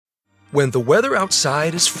When the weather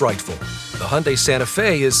outside is frightful, the Hyundai Santa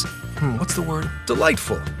Fe is,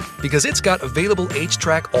 delightful. Because it's got available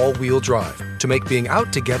H-Track all-wheel drive to make being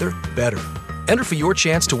out together better. Enter for your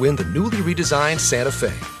chance to win the newly redesigned Santa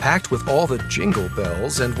Fe, packed with all the jingle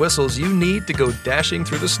bells and whistles you need to go dashing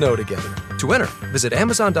through the snow together. To enter, visit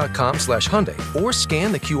Amazon.com/Hyundai or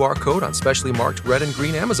scan the QR code on specially marked red and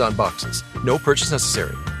green Amazon boxes. No purchase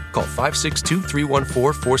necessary. Call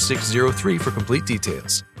 562-314-4603 for complete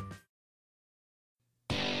details.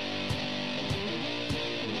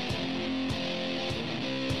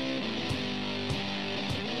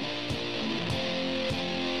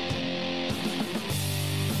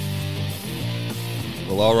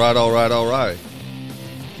 Well, all right.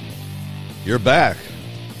 You're back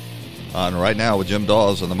on Right Now with Jim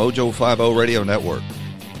Dawes on the Mojo 50 Radio Network.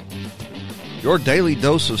 Your daily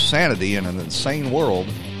dose of sanity in an insane world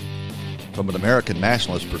from an American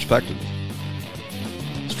nationalist perspective.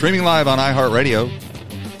 Streaming live on iHeartRadio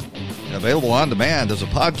and available on demand as a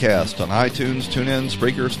podcast on iTunes, TuneIn,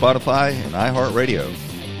 Spreaker, Spotify, and iHeartRadio.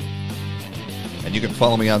 And you can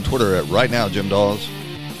follow me on Twitter at Right Now Jim Dawes.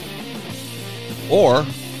 Or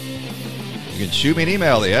you can shoot me an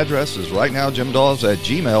email. The address is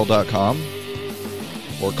rightnowjimdawes@gmail.com.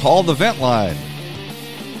 Or call the vent line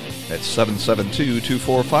at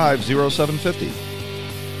 772-245-0750.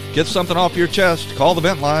 Get something off your chest. Call the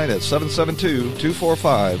vent line at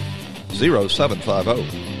 772-245-0750.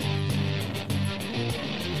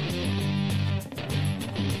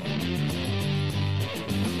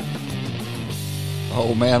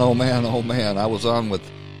 Oh, man. I was on with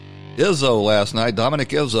Izzo last night, Dominic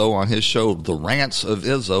Izzo, on his show, The Rants of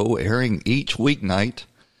Izzo, airing each weeknight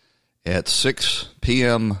at 6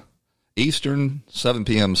 p.m. Eastern, 7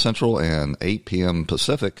 p.m. Central, and 8 p.m.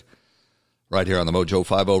 Pacific, right here on the Mojo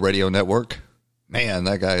 50 Radio Network. Man,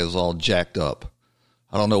 that guy is all jacked up.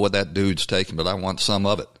 I don't know what that dude's taking, but I want some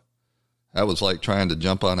of it. That was like trying to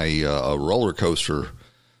jump on a roller coaster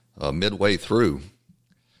midway through.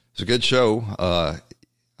 It's a good show.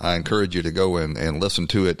 I encourage you to go and listen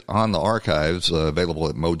to it on the archives, available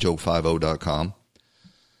at mojo50.com.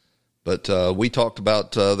 But we talked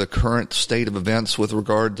about the current state of events with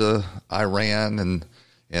regard to Iran and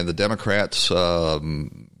the Democrats'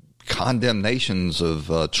 condemnations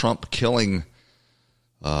of Trump killing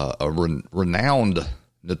a renowned,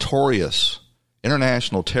 notorious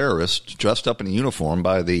international terrorist dressed up in a uniform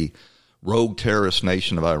by the rogue terrorist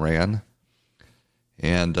nation of Iran.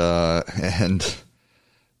 And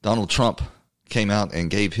Donald Trump came out and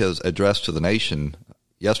gave his address to the nation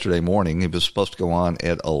yesterday morning. He was supposed to go on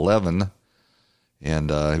at 11, and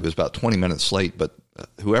he was about 20 minutes late. But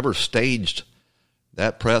whoever staged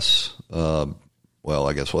that press, I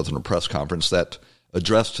guess it wasn't a press conference, that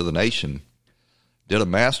address to the nation, did a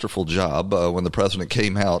masterful job when the president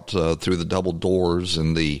came out through the double doors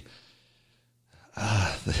and you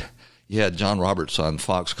had John Roberts on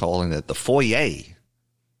Fox calling it the foyer.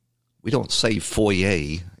 We don't say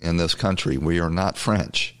foyer in this country. We are not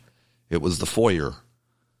French. It was the foyer.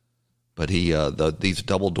 But these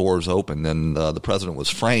double doors opened, and the president was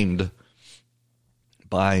framed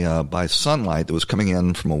by sunlight that was coming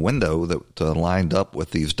in from a window that lined up with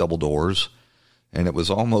these double doors, and it was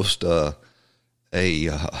almost like he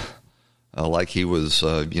was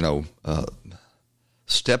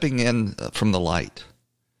stepping in from the light.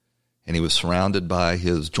 And he was surrounded by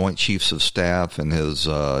his Joint Chiefs of Staff and his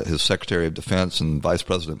Secretary of Defense and Vice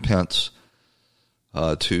President Pence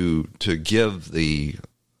to give the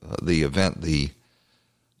event the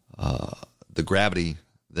gravity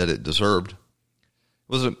that it deserved. It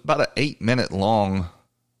was about an 8-minute long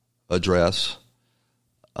address.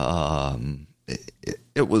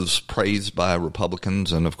 It was praised by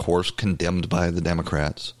Republicans and, of course, condemned by the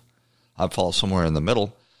Democrats. I fall somewhere in the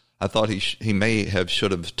middle. I thought he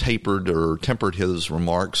should have tapered or tempered his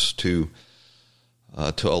remarks to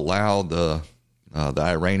allow the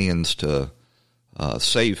Iranians to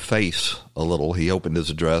save face a little. He opened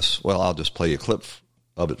his address. Well, I'll just play a clip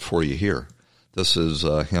of it for you here. This is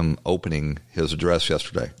him opening his address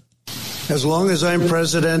yesterday. As long as I'm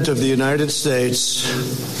president of the United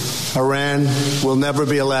States, Iran will never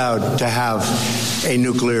be allowed to have a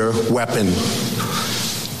nuclear weapon.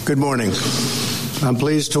 Good morning. I'm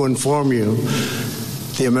pleased to inform you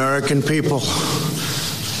the American people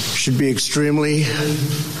should be extremely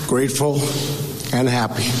grateful and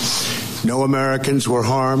happy. No Americans were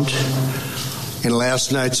harmed in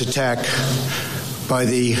last night's attack by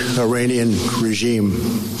the Iranian regime.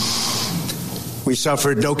 We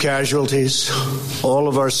suffered no casualties. All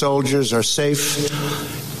of our soldiers are safe,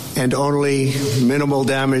 and only minimal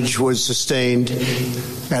damage was sustained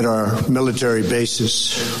at our military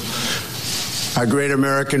bases. Our great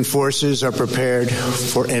American forces are prepared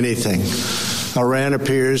for anything. Iran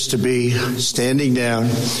appears to be standing down,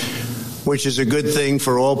 which is a good thing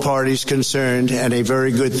for all parties concerned and a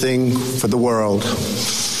very good thing for the world.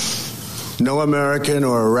 No American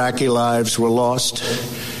or Iraqi lives were lost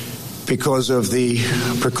because of the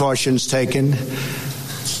precautions taken,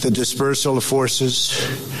 the dispersal of forces,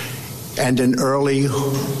 and an early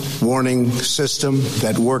warning system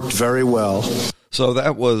that worked very well. So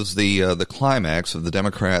that was the climax of the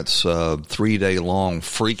Democrats' 3-day-long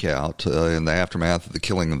freakout in the aftermath of the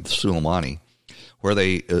killing of Soleimani, where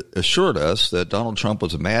they assured us that Donald Trump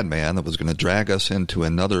was a madman that was going to drag us into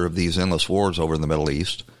another of these endless wars over in the Middle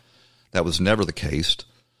East. That was never the case.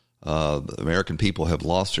 The American people have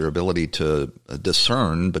lost their ability to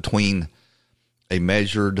discern between a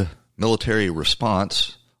measured military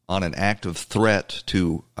response on an active threat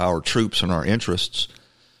to our troops and our interests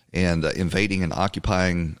and invading and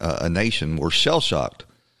occupying a nation. We're shell-shocked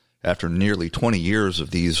after nearly 20 years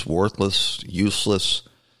of these worthless, useless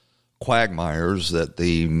quagmires that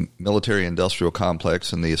the military-industrial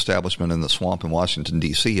complex and the establishment in the swamp in Washington,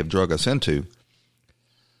 D.C. have drug us into.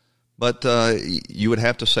 But you would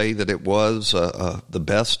have to say that it was the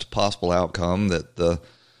best possible outcome, that the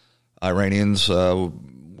Iranians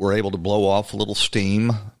were able to blow off a little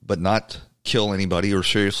steam but not kill anybody or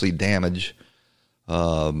seriously damage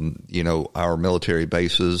our military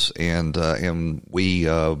bases, and we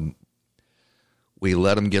let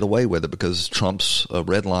them get away with it because Trump's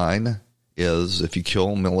red line is if you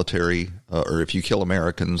kill military or if you kill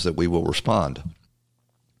Americans, that we will respond.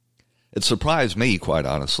 It surprised me, quite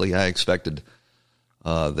honestly. I expected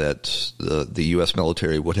that the U.S.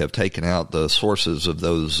 military would have taken out the sources of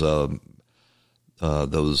those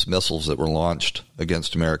missiles that were launched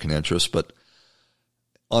against American interests, but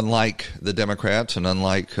unlike the Democrats and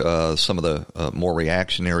unlike some of the more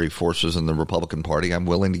reactionary forces in the Republican Party, I'm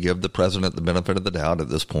willing to give the president the benefit of the doubt at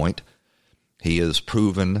this point. He has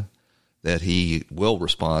proven that he will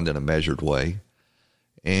respond in a measured way,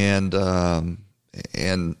 and I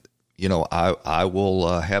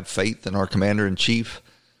will have faith in our commander-in-chief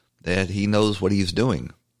that he knows what he's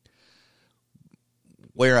doing.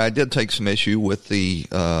 Where I did take some issue with the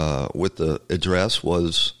address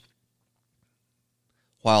was,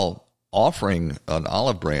 while offering an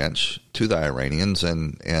olive branch to the Iranians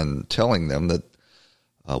and telling them that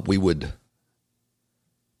we would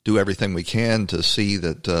do everything we can to see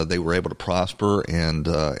that they were able to prosper and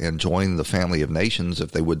join the family of nations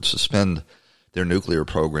if they would suspend their nuclear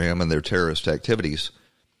program and their terrorist activities,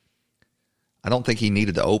 I don't think he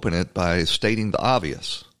needed to open it by stating the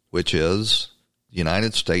obvious, which is the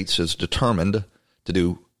United States is determined to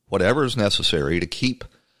do whatever is necessary to keep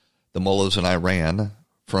the mullahs in Iran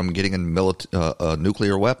from getting a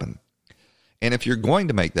nuclear weapon. And if you're going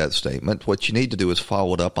to make that statement, what you need to do is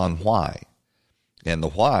follow it up on why. And the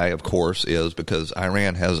why, of course, is because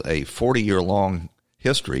Iran has a 40-year-long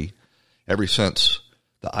history ever since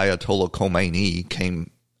the Ayatollah Khomeini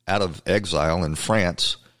came out of exile in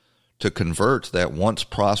France to convert that once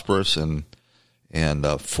prosperous and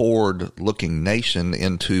forward-looking nation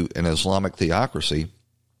into an Islamic theocracy.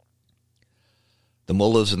 The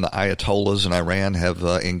mullahs and the ayatollahs in Iran have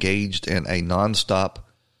engaged in a nonstop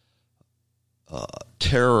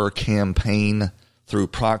terror campaign through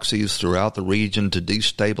proxies throughout the region to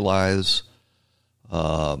destabilize,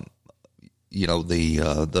 the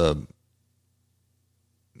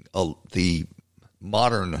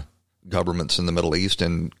modern governments in the Middle East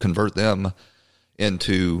and convert them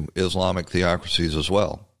into Islamic theocracies as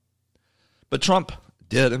well. But Trump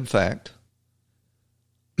did, in fact,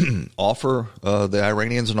 offer the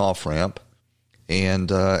Iranians an off-ramp and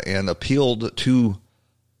appealed to,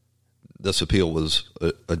 this appeal was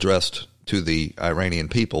addressed to the Iranian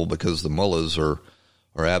people because the mullahs are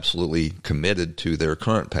absolutely committed to their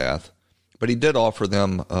current path. But he did offer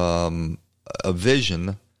them a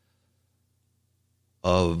vision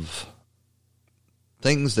of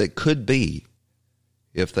things that could be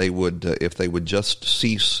if they would just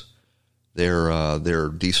cease their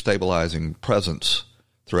destabilizing presence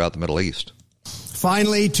throughout the Middle East.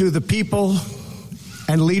 Finally, to the people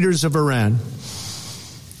and leaders of Iran,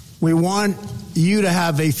 we want you to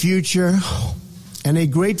have a future, and a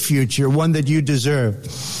great future, one that you deserve,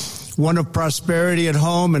 one of prosperity at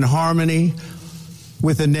home and harmony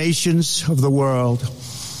with the nations of the world.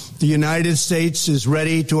 The United States is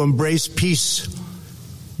ready to embrace peace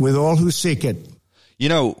with all who seek it. You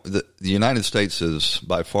know, the United States is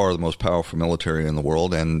by far the most powerful military in the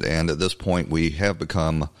world, and at this point we have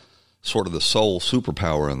become sort of the sole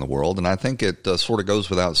superpower in the world, and I think it sort of goes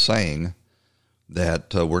without saying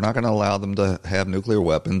that we're not going to allow them to have nuclear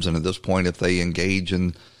weapons. And at this point, if they engage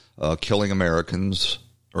in killing Americans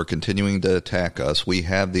or continuing to attack us, we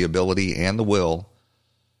have the ability and the will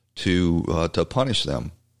to punish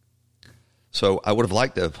them. So I would have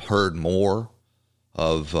liked to have heard more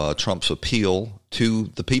of Trump's appeal to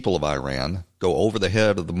the people of Iran, go over the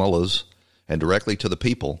head of the mullahs and directly to the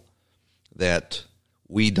people, that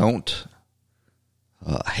we don't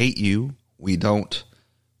hate you. We don't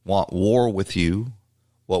want war with you.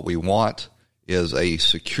 What we want is a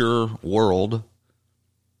secure world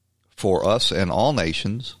for us and all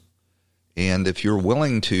nations. And if you're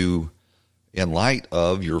willing to, in light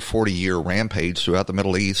of your 40-year rampage throughout the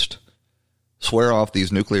Middle East, swear off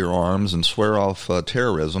these nuclear arms and swear off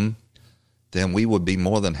terrorism, then we would be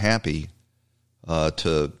more than happy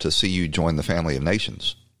to see you join the family of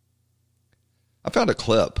nations. I found a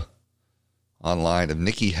clip online of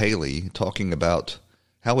Nikki Haley talking about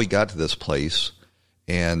how we got to this place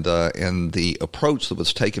and the approach that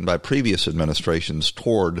was taken by previous administrations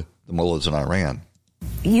toward the mullahs in Iran.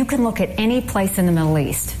 You can look at any place in the Middle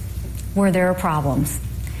East where there are problems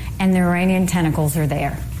and the Iranian tentacles are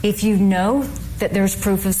there. If you know that there's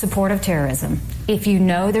proof of support of terrorism, if you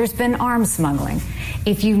know there's been arms smuggling,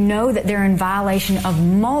 if you know that they're in violation of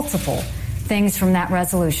multiple things from that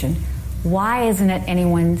resolution, why isn't it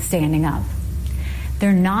anyone standing up?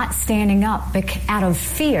 They're not standing up out of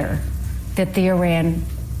fear that the Iran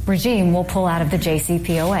regime will pull out of the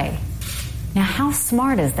JCPOA. Now, how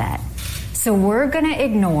smart is that? So we're going to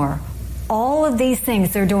ignore all of these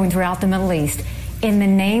things they're doing throughout the Middle East in the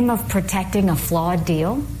name of protecting a flawed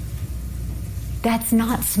deal? That's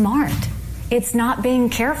not smart. It's not being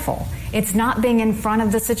careful. It's not being in front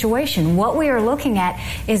of the situation. What we are looking at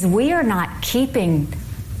is we are not keeping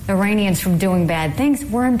Iranians from doing bad things.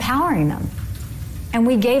 We're empowering them. And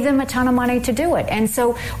we gave them a ton of money to do it. And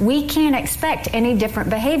so we can't expect any different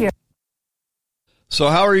behavior. So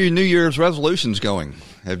how are your New Year's resolutions going?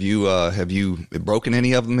 Have you broken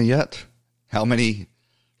any of them yet? How many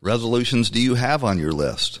resolutions do you have on your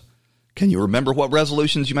list? Can you remember what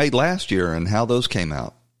resolutions you made last year and how those came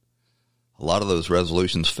out? A lot of those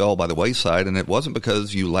resolutions fell by the wayside, and it wasn't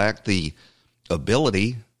because you lacked the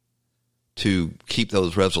ability to keep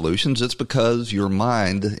those resolutions. It's because your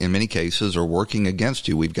mind, in many cases, are working against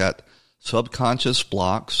you. We've got subconscious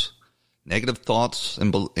blocks, negative thoughts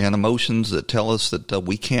and emotions that tell us that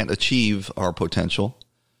we can't achieve our potential.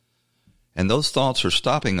 And those thoughts are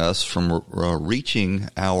stopping us from reaching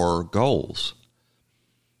our goals.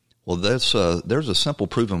 Well, there's a simple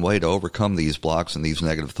proven way to overcome these blocks and these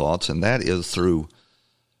negative thoughts, and that is through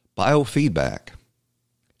biofeedback.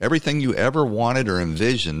 Everything you ever wanted or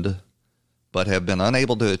envisioned but have been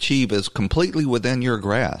unable to achieve is completely within your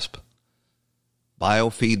grasp.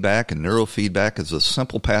 Biofeedback and neurofeedback is a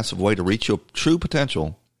simple, passive way to reach your true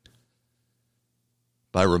potential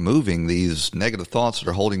by removing these negative thoughts that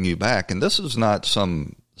are holding you back. And this is not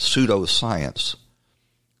some pseudoscience.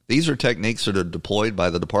 These are techniques that are deployed by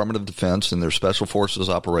the Department of Defense in their Special Forces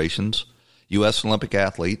operations, U.S. Olympic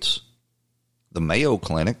athletes, the Mayo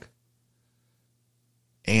Clinic,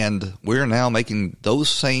 and we're now making those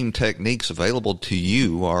same techniques available to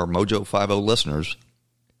you, our Mojo 50 listeners,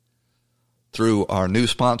 through our new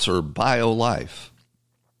sponsor, BioLife.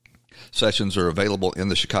 Sessions are available in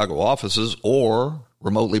the Chicago offices or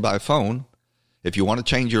remotely by phone. If you want to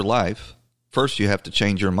change your life, first you have to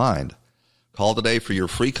change your mind. Call today for your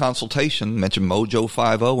free consultation. Mention Mojo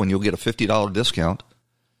 50 and you'll get a $50 discount.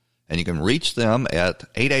 And you can reach them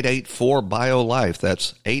at 888-4-BioLife.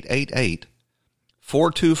 That's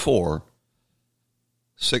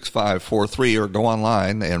 888-424-6543, or go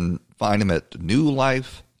online and find them at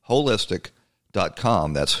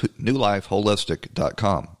newlifeholistic.com. That's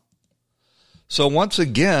newlifeholistic.com. So once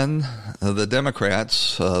again, the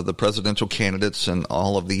Democrats, the presidential candidates, and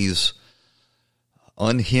all of these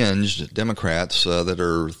unhinged Democrats that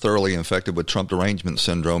are thoroughly infected with Trump derangement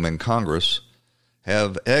syndrome in Congress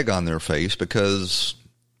have egg on their face because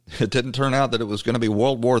it didn't turn out that it was going to be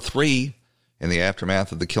World War III in the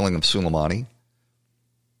aftermath of the killing of Soleimani.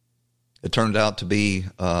 It turned out to be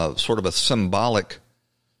sort of a symbolic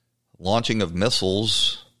launching of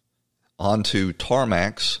missiles onto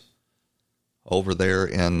tarmacs over there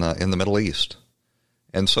in the Middle East.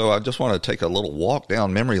 And so I just want to take a little walk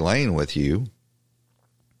down memory lane with you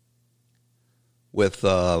with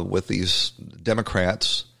these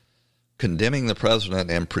Democrats condemning the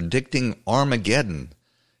president and predicting Armageddon.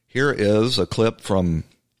 Here is a clip from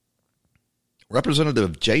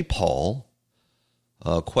Representative Jay Paul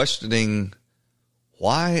questioning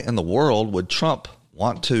why in the world would Trump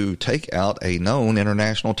want to take out a known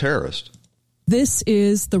international terrorist. This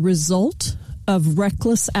is the result of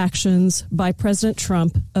reckless actions by President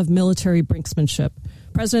Trump of military brinksmanship.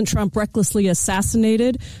 President Trump recklessly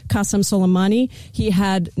assassinated Qasem Soleimani. He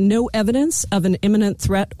had no evidence of an imminent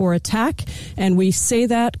threat or attack, and we say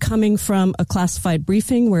that coming from a classified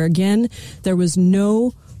briefing where, again, there was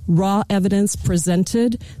no raw evidence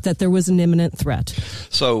presented that there was an imminent threat.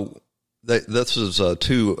 So this is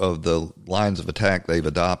two of the lines of attack they've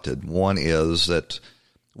adopted. One is that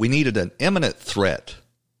we needed an imminent threat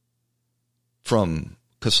from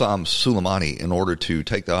Qasem Soleimani in order to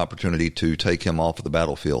take the opportunity to take him off of the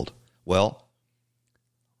battlefield. Well,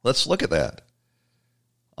 let's look at that.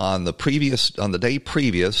 On the day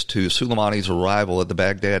previous to Soleimani's arrival at the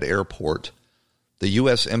Baghdad airport, the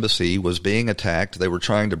U.S. Embassy was being attacked. They were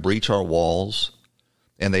trying to breach our walls,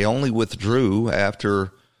 and they only withdrew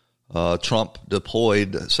after Trump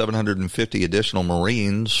deployed 750 additional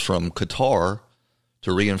Marines from Qatar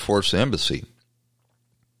to reinforce the embassy.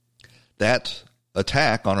 That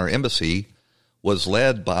attack on our embassy was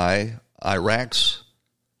led by Iran's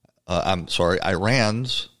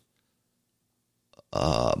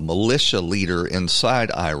militia leader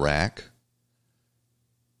inside Iraq.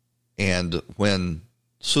 And when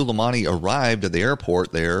Soleimani arrived at the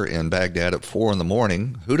airport there in Baghdad at 4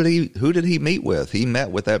 a.m, who did he meet with? He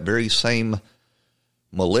met with that very same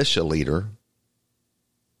militia leader,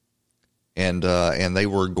 and they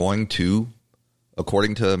were going to,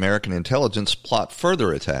 according to American intelligence, plot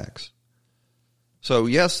further attacks. So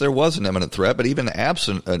yes, there was an imminent threat, but even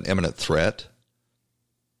absent an imminent threat,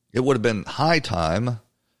 it would have been high time,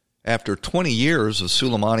 after 20 years of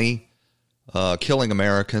Soleimani killing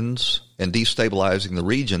Americans and destabilizing the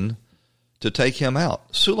region, to take him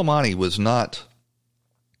out. Soleimani was not,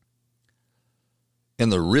 in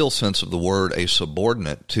the real sense of the word, a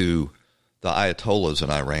subordinate to the Ayatollahs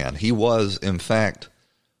in Iran. He was, in fact,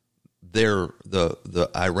 the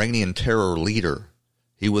Iranian terror leader.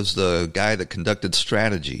 He was the guy that conducted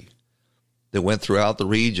strategy, that went throughout the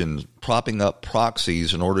region, propping up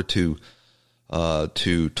proxies in order to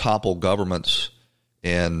topple governments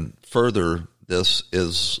and further this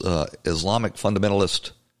Islamic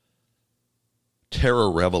fundamentalist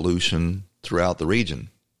terror revolution throughout the region.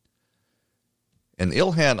 And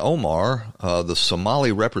Ilhan Omar, the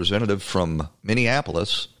Somali representative from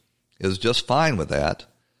Minneapolis, is just fine with that.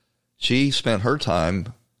 She spent her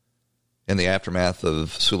time in the aftermath of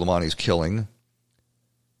Soleimani's killing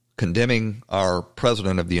condemning our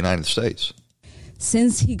president of the United States.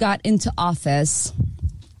 Since he got into office,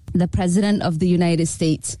 the president of the United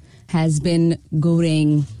States has been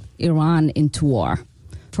goading Iran into war.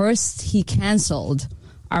 First, he canceled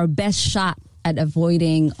our best shot at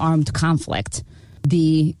avoiding armed conflict,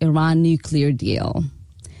 the Iran nuclear deal.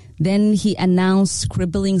 Then he announced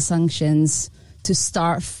crippling sanctions to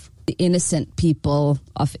starve the innocent people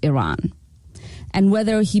of Iran. And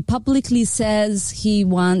whether he publicly says he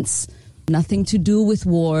wants nothing to do with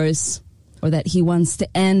wars or that he wants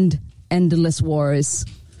to end endless wars,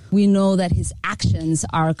 we know that his actions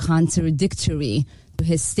are contradictory to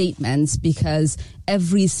his statements, because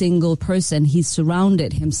every single person he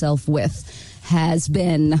surrounded himself with has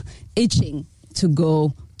been itching to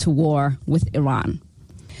go to war with Iran.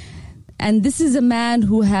 And this is a man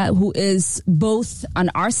who is both an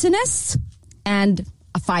arsonist and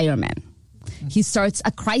a fireman. He starts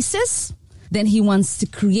a crisis, then he wants to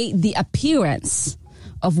create the appearance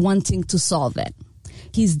of wanting to solve it.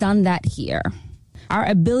 He's done that here. Our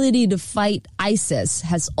ability to fight ISIS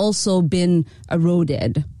has also been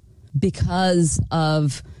eroded because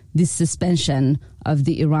of the suspension of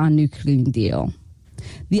the Iran nuclear deal.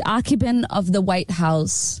 The occupant of the White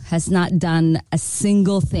House has not done a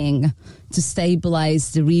single thing to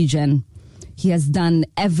stabilize the region. He has done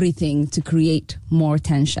everything to create more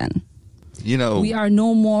tension. You know, we are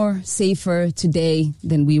no more safer today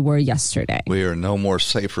than we were yesterday. We are no more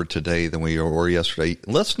safer today than we were yesterday.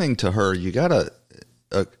 Listening to her, you gotta,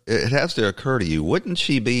 it has to occur to you, wouldn't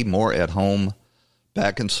she be more at home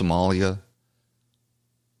back in Somalia?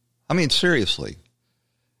 I mean, seriously.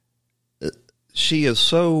 She is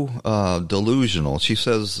so delusional. She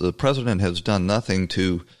says the president has done nothing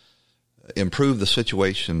to improve the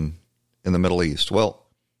situation in the Middle East. Well,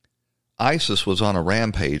 ISIS was on a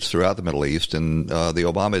rampage throughout the Middle East, and the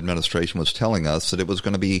Obama administration was telling us that it was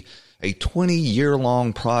going to be a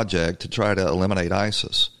 20-year-long project to try to eliminate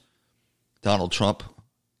ISIS. Donald Trump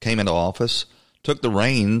came into office, took the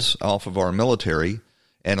reins off of our military,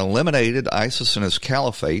 and eliminated ISIS and his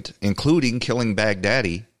caliphate, including killing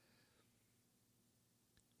Baghdadi.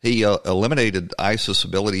 He eliminated ISIS'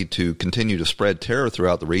 ability to continue to spread terror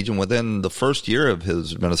throughout the region within the first year of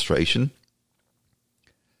his administration.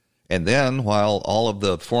 And then, while all of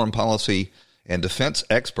the foreign policy and defense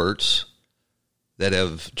experts that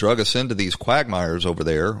have drug us into these quagmires over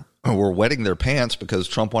there were wetting their pants because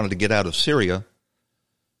Trump wanted to get out of Syria.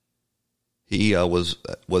 He was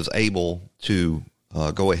able to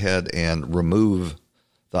go ahead and remove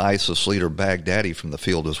the ISIS leader Baghdadi from the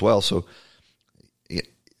field as well. So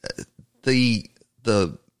the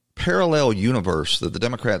parallel universe that the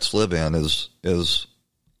Democrats live in is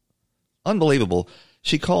unbelievable.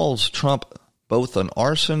 She calls Trump both an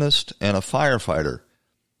arsonist and a firefighter,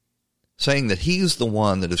 saying that he's the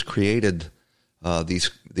one that has created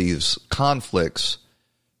these conflicts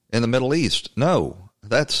in the Middle East. No,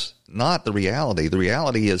 that's not the reality. The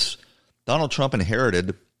reality is Donald Trump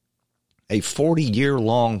inherited a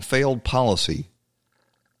 40-year-long failed policy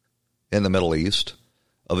in the Middle East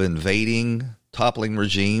of invading, toppling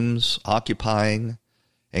regimes, occupying,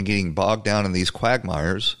 and getting bogged down in these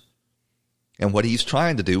quagmires. And what he's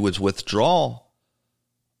trying to do is withdraw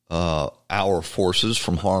our forces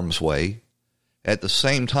from harm's way, at the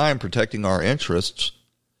same time protecting our interests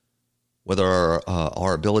with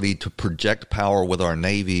our ability to project power with our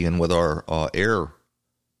Navy and with our air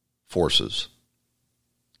forces.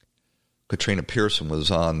 Katrina Pearson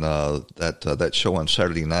was on that show on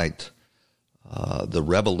Saturday night, The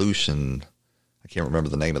Revolution. I can't remember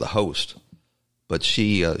the name of the host, but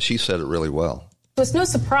she said it really well. It's no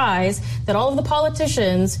surprise that all of the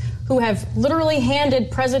politicians who have literally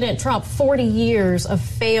handed President Trump 40 years of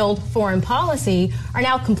failed foreign policy are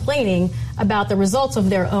now complaining about the results of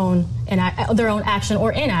their own action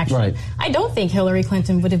or inaction. Right. I don't think Hillary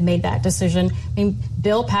Clinton would have made that decision. I mean,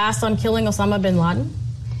 Bill passed on killing Osama bin Laden,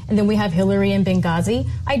 and then we have Hillary in Benghazi.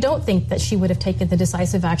 I don't think that she would have taken the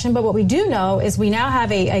decisive action. But what we do know is we now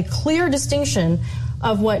have a clear distinction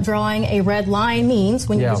of what drawing a red line means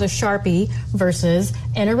when you use a Sharpie versus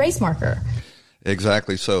an erase marker.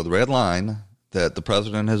 Exactly. So the red line that the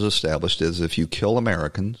president has established is if you kill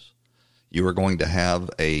Americans, you are going to have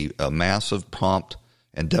a massive, prompt,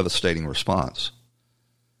 and devastating response.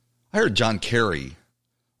 I heard John Kerry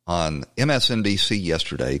on MSNBC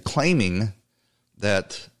yesterday claiming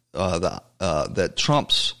that that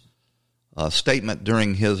Trump's statement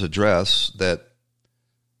during his address that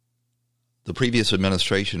the previous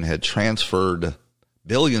administration had transferred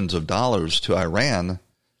billions of dollars to Iran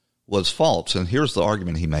was false. And here's the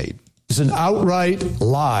argument he made. It's an outright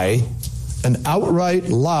lie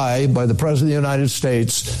by the President of the United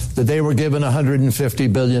States that they were given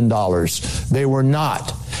 $150 billion. They were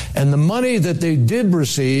not. And the money that they did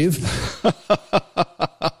receive...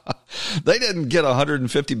 They didn't get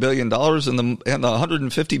 $150 billion, and the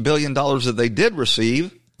 $150 billion that they did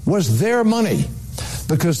receive was their money,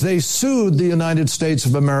 because they sued the United States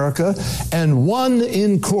of America and won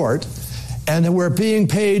in court, and were being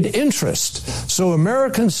paid interest. So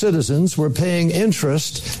American citizens were paying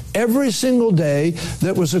interest every single day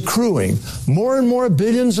that was accruing, more and more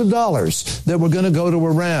billions of dollars that were going to go to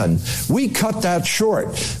Iran. We cut that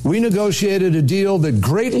short. We negotiated a deal that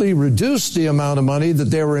greatly reduced the amount of money that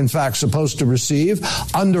they were in fact supposed to receive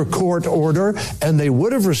under court order, and they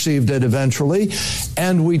would have received it eventually.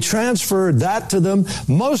 And we transferred that to them,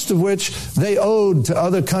 most of which they owed to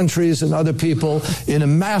other countries and other people in a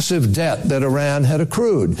massive debt that Iran had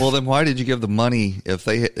accrued. Well, then why did you give the money if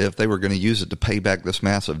they were going to use it to pay back this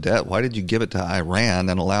massive debt? Why did you give it to Iran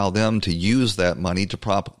and allow them to use that money to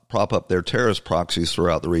prop up their terrorist proxies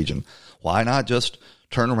throughout the region? Why not just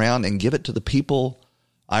turn around and give it to the people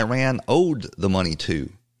Iran owed the money to?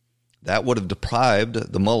 That would have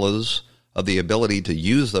deprived the mullahs of the ability to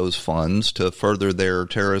use those funds to further their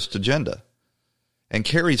terrorist agenda. And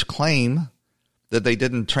Kerry's claim that they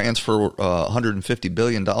didn't transfer $150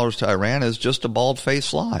 billion to Iran is just a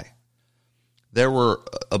bald-faced lie. There were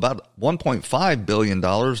about $1.5 billion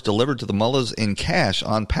delivered to the mullahs in cash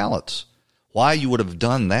on pallets. Why you would have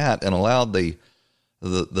done that and allowed the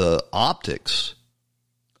optics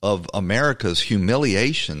of America's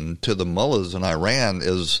humiliation to the mullahs in Iran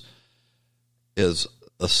is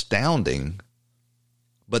astounding.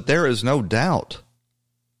 But there is no doubt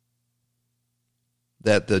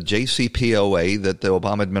that the JCPOA that the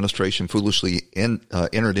Obama administration foolishly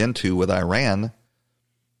entered into with Iran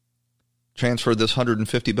transferred this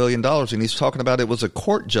 $150 billion, and he's talking about it was a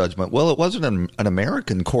court judgment. Well, it wasn't an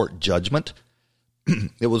American court judgment.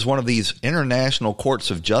 It was one of these international courts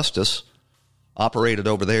of justice operated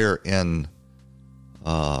over there in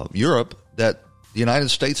Europe that the United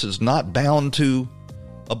States is not bound to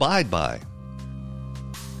abide by.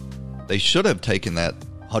 They should have taken that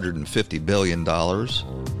 $150 billion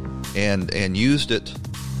and used it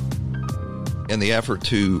in the effort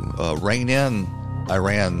to rein in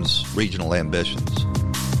Iran's regional ambitions.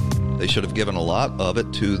 They should have given a lot of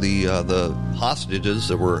it to the hostages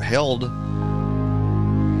that were held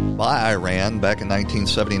by Iran back in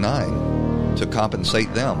 1979 to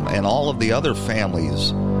compensate them and all of the other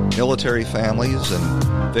families, military families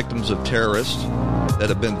and victims of terrorists that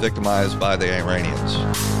have been victimized by the Iranians.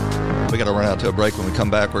 We got to run out to a break. When we come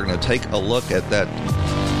back, we're going to take a look at that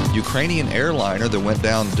Ukrainian airliner that went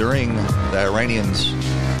down during the Iranians'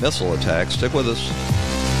 missile attack. Stick with us.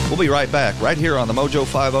 We'll be right back, right here on the Mojo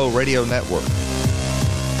 50 Radio Network.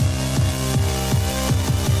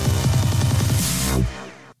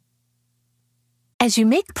 As you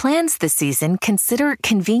make plans this season, consider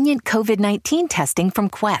convenient COVID-19 testing from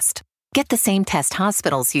Quest. Get the same test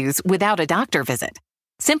hospitals use without a doctor visit.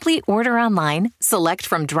 Simply order online, select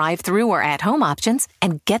from drive-through or at-home options,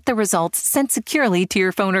 and get the results sent securely to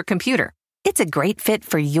your phone or computer. It's a great fit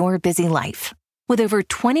for your busy life. With over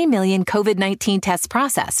 20 million COVID-19 tests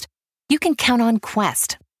processed, you can count on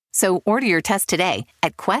Quest. So order your test today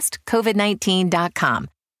at questcovid19.com.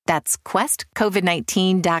 That's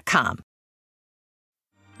questcovid19.com.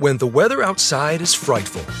 When the weather outside is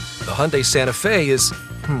frightful, the Hyundai Santa Fe is,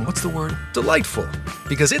 delightful.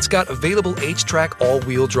 Because it's got available H-Track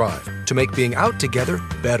all-wheel drive to make being out together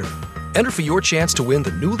better. Enter for your chance to win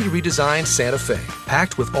the newly redesigned Santa Fe,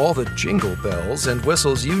 packed with all the jingle bells and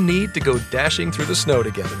whistles you need to go dashing through the snow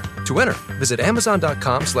together. To enter, visit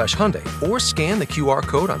Amazon.com/Hyundai or scan the QR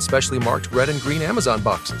code on specially marked red and green Amazon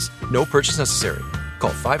boxes. No purchase necessary.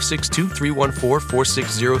 Call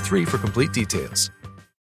 562-314-4603 for complete details.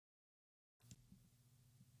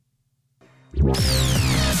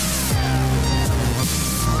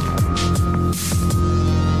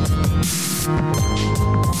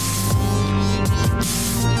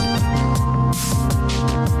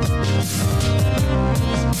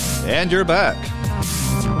 And you're back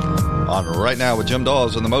on Right Now with Jim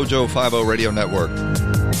Dawes on the Mojo 50 Radio Network.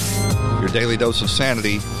 Your daily dose of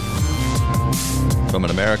sanity from an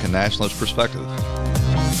American nationalist perspective.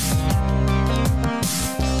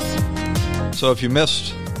 So if you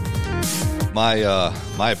missed my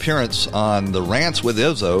appearance on the Rants with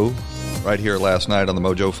Izzo right here last night on the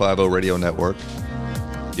Mojo 50 Radio Network,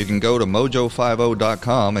 you can go to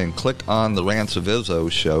mojo50.com and click on the Rants of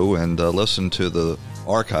Izzo show and listen to the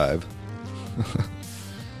archive.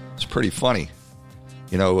 It's pretty funny.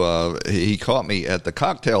 You know, he caught me at the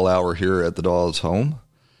cocktail hour here at the Dawes home,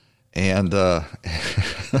 and and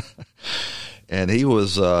he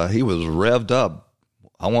was revved up.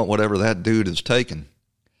 I want whatever that dude is taking.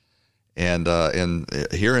 And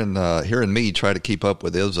hearing me try to keep up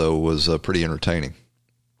with Izzo was pretty entertaining.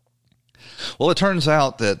 Well, it turns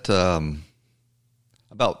out that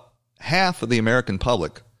about half of the American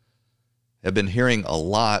public have been hearing a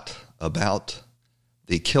lot about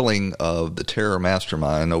the killing of the terror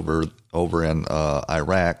mastermind over in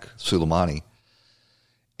Iraq, Soleimani.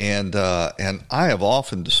 And I have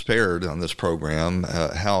often despaired on this program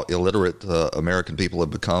how illiterate American people have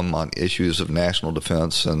become on issues of national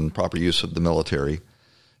defense and proper use of the military,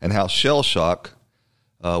 and how shell-shocked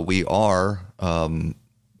we are, and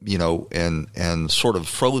sort of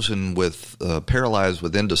frozen with, paralyzed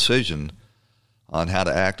with indecision on how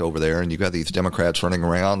to act over there. And you've got these Democrats running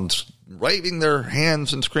around waving their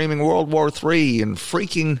hands and screaming World War III and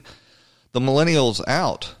freaking the millennials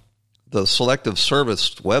out. The Selective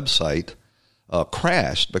Service website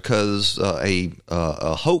crashed because a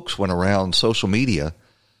hoax went around social media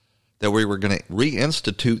that we were going to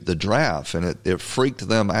reinstitute the draft, and it freaked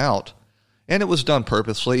them out. And it was done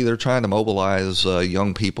purposely. They're trying to mobilize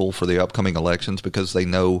young people for the upcoming elections because they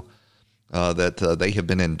know that they have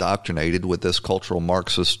been indoctrinated with this cultural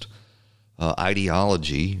Marxist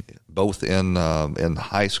ideology, both in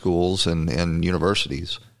high schools and in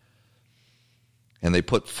universities. And they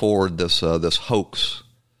put forward this hoax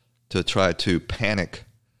to try to panic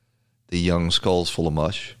the young skulls full of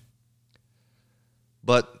mush.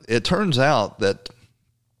 But it turns out that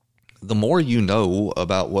the more you know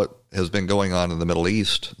about what has been going on in the Middle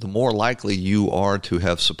East, the more likely you are to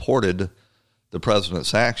have supported the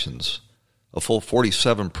president's actions. A full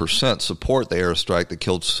 47% support the airstrike that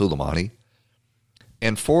killed Soleimani,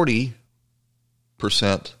 and 40%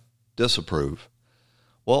 disapprove.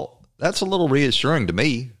 Well, that's a little reassuring to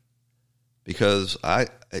me, because I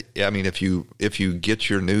mean, if you get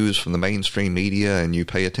your news from the mainstream media and you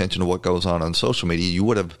pay attention to what goes on social media, you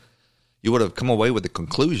would have come away with the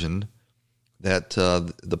conclusion that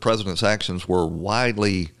the president's actions were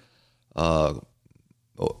widely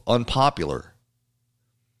unpopular.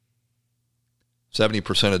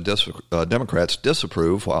 70% of Democrats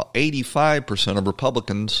disapprove, while 85% of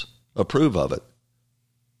Republicans approve of it.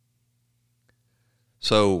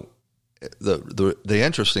 So the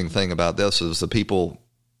interesting thing about this is the people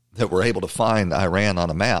that were able to find Iran on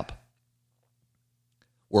a map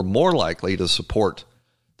were more likely to support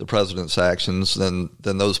the president's actions than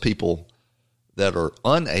those people that are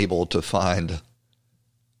unable to find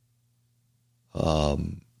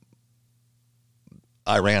Iran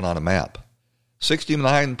on a map.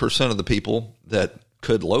 69% of the people that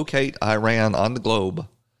could locate Iran on the globe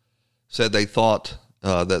said they thought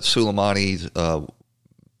that Soleimani's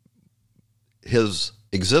his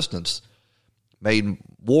existence made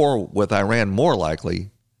war with Iran more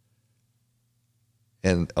likely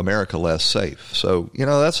and America less safe. So,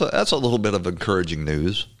 that's a little bit of encouraging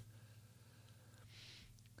news.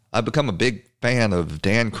 I've become a big fan of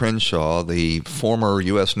Dan Crenshaw, the former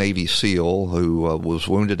U.S. Navy SEAL who was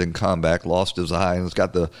wounded in combat, lost his eye, and has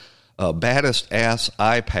got the baddest ass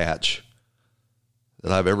eye patch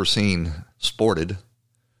that I've ever seen sported.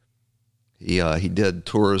 He did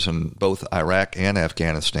tours in both Iraq and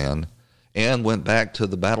Afghanistan and went back to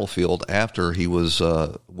the battlefield after he was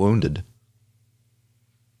wounded.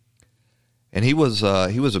 And he was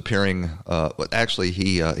appearing. Actually,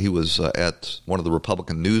 he was at one of the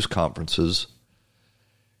Republican news conferences,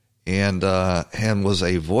 and was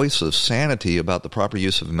a voice of sanity about the proper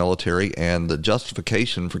use of the military and the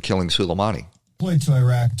justification for killing Soleimani. Deployed to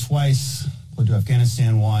Iraq twice, deployed to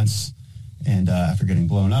Afghanistan once, and after getting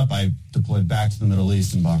blown up, I deployed back to the Middle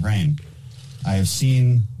East and Bahrain. I have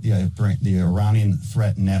seen the Iranian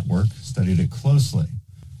threat network, studied it closely.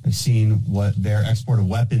 I've seen what their export of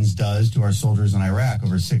weapons does to our soldiers in Iraq.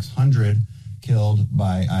 Over 600 killed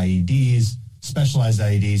by IEDs, specialized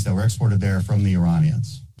IEDs that were exported there from the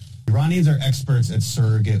Iranians. The Iranians are experts at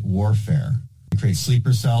surrogate warfare. They create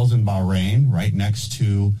sleeper cells in Bahrain, right next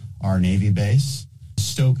to our Navy base,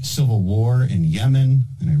 stoke civil war in Yemen,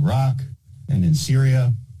 in Iraq, and in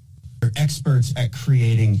Syria. They're experts at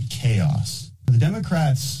creating chaos. The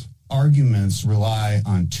Democrats' arguments rely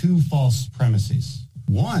on two false premises.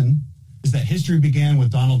 One is that history began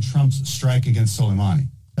with Donald Trump's strike against Soleimani.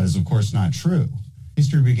 That is, of course, not true.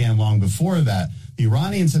 History began long before that. The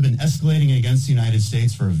Iranians have been escalating against the United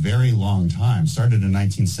States for a very long time, started in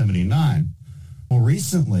 1979. Well,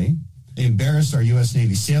 recently, they embarrassed our U.S.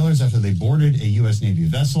 Navy sailors after they boarded a U.S. Navy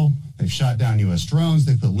vessel. They've shot down U.S. drones.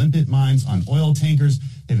 They've put limpet mines on oil tankers.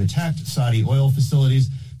 They've attacked Saudi oil facilities.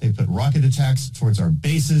 They put rocket attacks towards our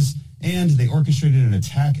bases. And they orchestrated an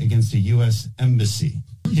attack against a U.S. embassy.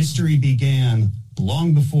 History began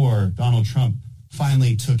long before Donald Trump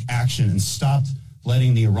finally took action and stopped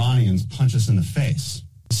letting the Iranians punch us in the face.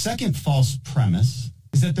 The second false premise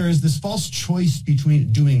is that there is this false choice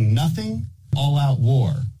between doing nothing, all-out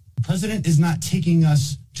war. The president is not taking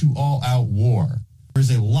us to all-out war. There's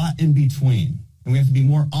a lot in between, and we have to be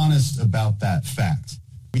more honest about that fact.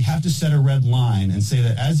 We have to set a red line and say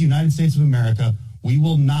that as the United States of America, we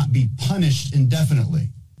will not be punished indefinitely.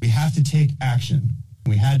 We have to take action.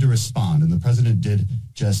 We had to respond, and the president did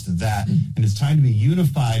just that. And it's time to be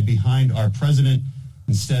unified behind our president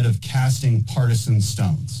instead of casting partisan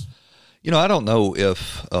stones. I don't know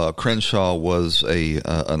if Crenshaw was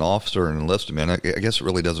an officer and enlisted man. I guess it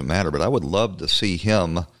really doesn't matter, but I would love to see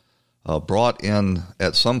him brought in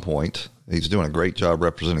at some point. He's doing a great job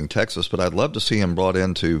representing Texas, but I'd love to see him brought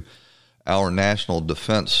into our national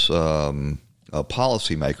defense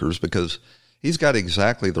policymakers, because he's got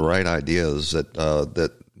exactly the right ideas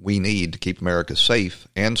that we need to keep America safe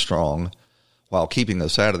and strong while keeping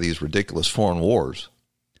us out of these ridiculous foreign wars.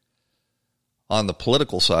 On the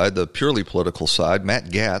political side, the purely political side, Matt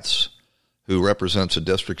Gaetz, who represents a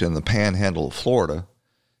district in the panhandle of Florida,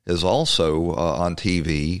 is also on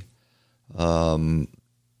TV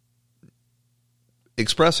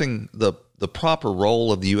expressing the proper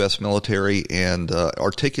role of the U.S. military and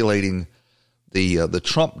articulating the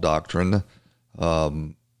Trump doctrine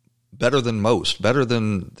better than most, better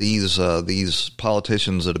than these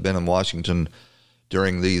politicians that have been in Washington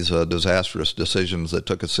during these disastrous decisions that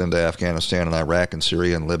took us into Afghanistan and Iraq and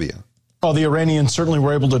Syria and Libya. Well, the Iranians certainly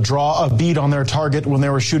were able to draw a bead on their target when they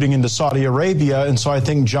were shooting into Saudi Arabia, and so I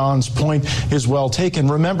think John's point is well taken.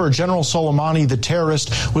 Remember, General Soleimani, the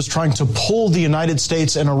terrorist, was trying to pull the United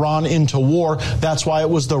States and Iran into war. That's why it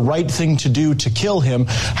was the right thing to do to kill him.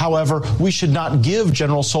 However, we should not give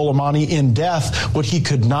General Soleimani in death what he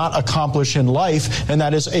could not accomplish in life, and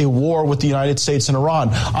that is a war with the United States and Iran.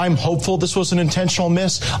 I'm hopeful this was an intentional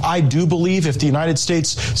miss. I do believe if the United States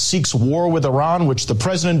seeks war with Iran, which the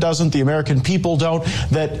president doesn't, the American people don't,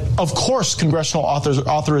 that of course congressional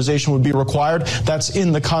authorization would be required. That's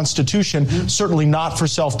in the Constitution, certainly not for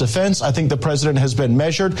self-defense. I think the president has been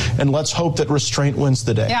measured, and let's hope that restraint wins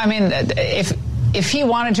the day. Yeah, I mean, if If he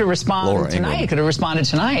wanted to respond tonight, he could have responded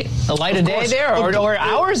tonight. The light of day there, or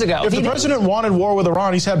hours ago. If the president wanted war with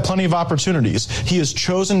Iran, he's had plenty of opportunities. He has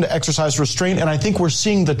chosen to exercise restraint, and I think we're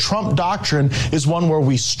seeing the Trump doctrine is one where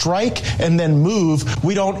we strike and then move.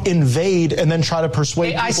 We don't invade and then try to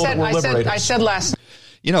persuade people that we're liberators. I said last.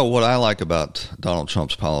 You know, what I like about Donald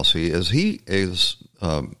Trump's policy is he is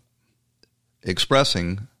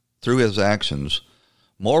expressing through his actions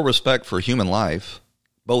more respect for human life,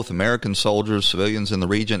 both American soldiers, civilians in the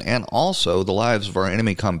region, and also the lives of our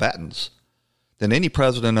enemy combatants, than any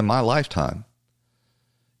president in my lifetime.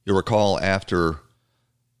 You'll recall after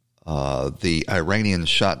the Iranians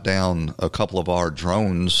shot down a couple of our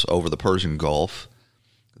drones over the Persian Gulf,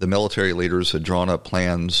 the military leaders had drawn up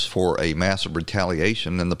plans for a massive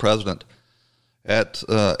retaliation, and the president at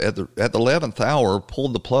the 11th hour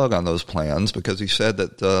pulled the plug on those plans because he said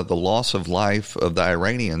that the loss of life of the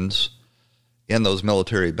Iranians in those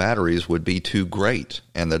military batteries would be too great,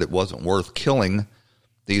 and that it wasn't worth killing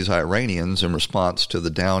these Iranians in response to the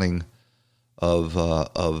downing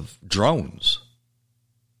of drones.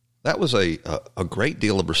 That was a great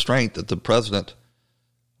deal of restraint that the president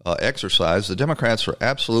exercised. The Democrats are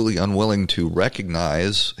absolutely unwilling to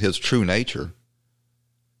recognize his true nature,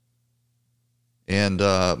 and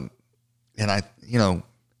I,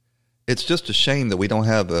 it's just a shame that we don't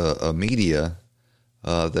have a media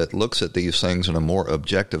that looks at these things in a more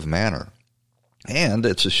objective manner. And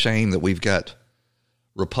it's a shame that we've got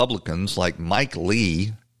Republicans like Mike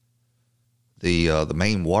Lee, the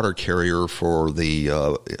main water carrier for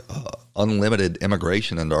the unlimited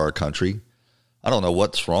immigration into our country. I don't know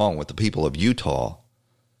what's wrong with the people of Utah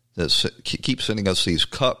that keep sending us these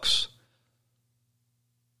cucks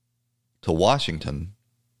to Washington,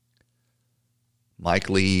 Mike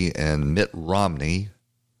Lee and Mitt Romney.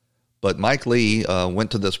 But Mike Lee went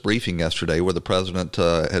to this briefing yesterday where the president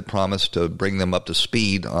had promised to bring them up to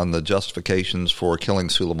speed on the justifications for killing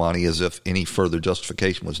Soleimani, as if any further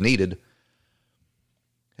justification was needed.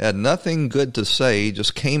 Had nothing good to say,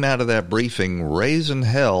 just came out of that briefing raising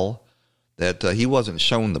hell that he wasn't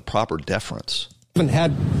shown the proper deference. I haven't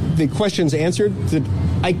had the questions answered that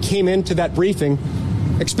I came into that briefing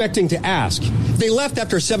expecting to ask. They left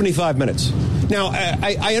after 75 minutes. Now,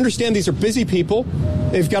 I understand these are busy people.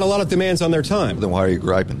 They've got a lot of demands on their time. Then why are you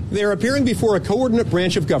griping? They're appearing before a coordinate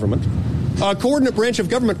branch of government,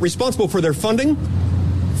 responsible for their funding,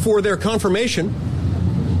 for their confirmation,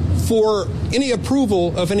 for any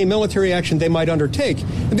approval of any military action they might undertake.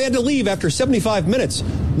 And they had to leave after 75 minutes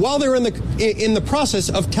while they're in the process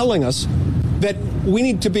of telling us that we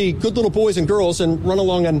need to be good little boys and girls and run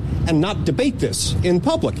along and not debate this in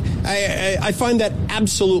public. I find that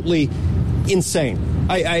absolutely insane.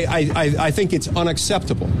 I think it's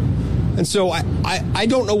unacceptable. And so I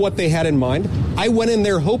don't know what they had in mind. I went in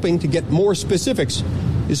there hoping to get more specifics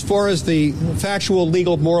as far as the factual,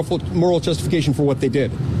 legal, moral justification for what they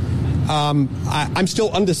did. I'm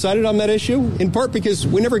still undecided on that issue, in part because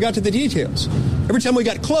we never got to the details. Every time we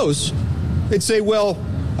got close, they'd say, well,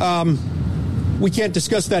 we can't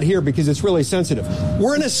discuss that here because it's really sensitive.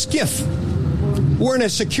 We're in a skiff. We're in a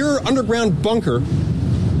secure underground bunker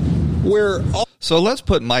where... So let's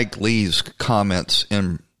put Mike Lee's comments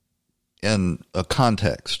in a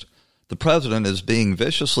context. The president is being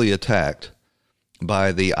viciously attacked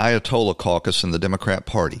by the Ayatollah caucus in the Democrat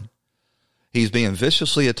Party. He's being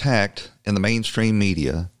viciously attacked in the mainstream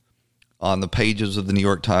media on the pages of the New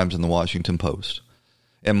York Times and the Washington Post.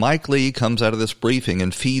 And Mike Lee comes out of this briefing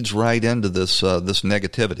and feeds right into this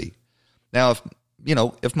negativity. Now,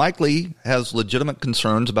 if Mike Lee has legitimate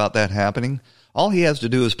concerns about that happening, all he has to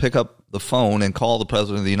do is pick up the phone and call the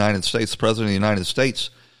President of the United States. The President of the United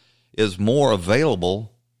States is more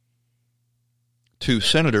available to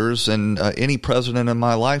senators than any president in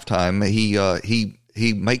my lifetime.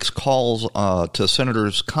 He makes calls to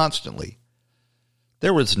senators constantly.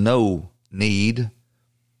 There was no need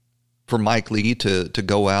for Mike Lee to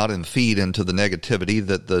go out and feed into the negativity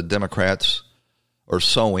that the Democrats are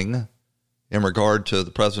sowing in regard to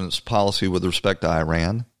the president's policy with respect to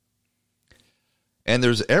Iran. And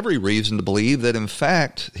there's every reason to believe that, in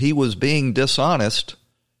fact, he was being dishonest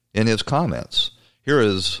in his comments. Here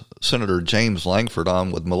is Senator James Langford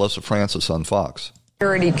on with Melissa Francis on Fox.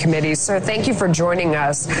 Security Committee. Sir, thank you for joining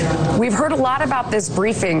us. We've heard a lot about this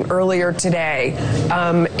briefing earlier today.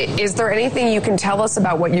 Is there anything you can tell us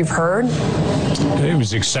about what you've heard? It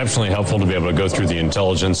was exceptionally helpful to be able to go through the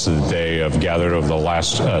intelligence that they have gathered over the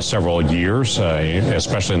last several years,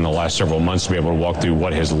 especially in the last several months, to be able to walk through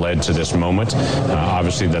what has led to this moment.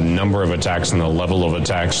 Obviously, the number of attacks and the level of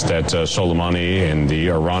attacks that Soleimani and the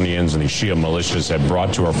Iranians and the Shia militias have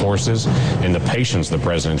brought to our forces, and the patience the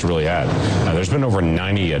president's really had. There's been over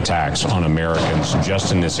 90 attacks on Americans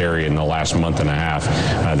just in this area in the last month and a half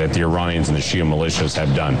that the Iranians and the Shia militias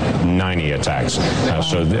have done. 90 attacks.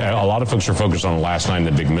 So a lot of folks are focused on last night,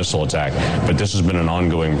 the big missile attack, but this has been an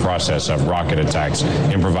ongoing process of rocket attacks,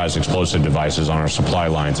 improvised explosive devices on our supply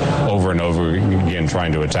lines over and over again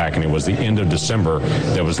trying to attack. And it was the end of December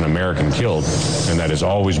that was an American killed. And that has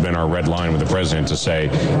always been our red line with the president, to say,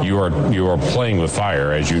 you are playing with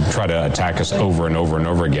fire as you try to attack us over and over and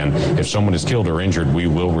over again. If someone is killed or injured, we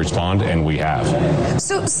will respond, and we have.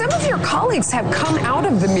 So some of your colleagues have come out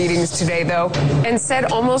of the meetings today, though, and said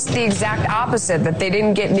almost the exact opposite, that they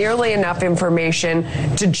didn't get nearly enough information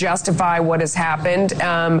to justify what has happened,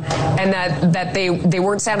 and that they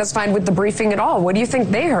weren't satisfied with the briefing at all. What do you think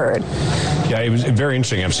they heard? Yeah, it was very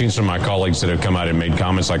interesting. I've seen some of my colleagues that have come out and made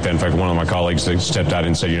comments like that. In fact, one of my colleagues that stepped out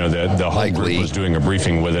and said, the whole group was doing a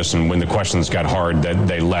briefing with us, and when the questions got hard, that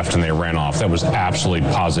they left and they ran off. That was absolutely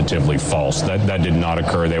positively false. That did not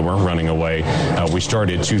occur. They weren't running away. We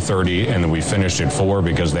started at 2:30 and then we finished at 4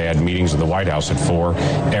 because they had meetings at the White House at 4.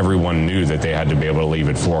 Everyone knew that they had to be able to leave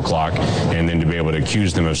at 4 o'clock, and then to be able to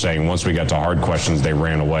accuse them of saying once we got to hard questions they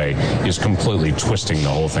ran away is completely twisting the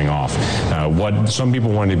whole thing off. What some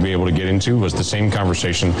people wanted to be able to get into was the same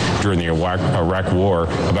conversation during the Iraq War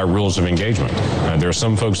about rules of engagement. There are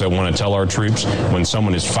some folks that want to tell our troops when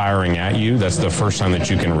someone is firing at you, that's the first time that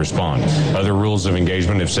you can respond. Other rules of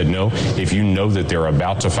engagement have said no. If you know that they're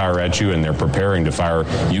about to fire at you and they're preparing to fire,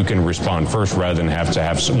 you can respond first rather than have to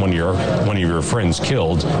have one of your friends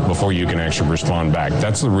killed before you can actually respond back.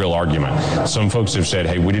 That's the real argument. Some folks have said,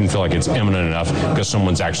 hey, we didn't feel like it's imminent enough because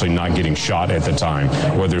someone's actually not getting shot at the time,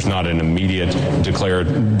 or there's not an immediate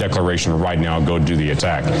declaration right now, go do the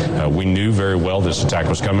attack. We knew very well this attack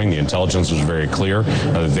was coming. The intelligence was very clear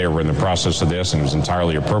that they were in the process of this, and it was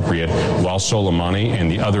entirely appropriate while Soleimani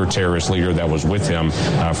and the other terrorist leader that was with him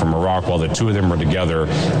from Iraq, while the two of them were together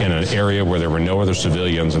in an area where there were no other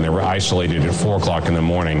civilians and they were isolated at 4 o'clock in the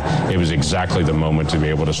morning, it was exactly the moment to be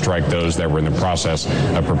able to strike those that were in the process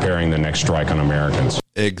of preparing the next strike on Americans.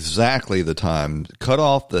 Exactly the time. Cut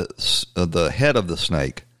off the head of the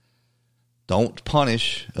snake. Don't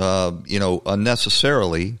punish,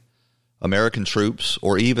 unnecessarily American troops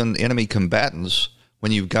or even enemy combatants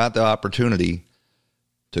when you've got the opportunity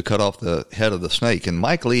to cut off the head of the snake. And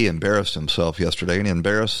Mike Lee embarrassed himself yesterday and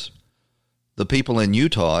embarrassed the people in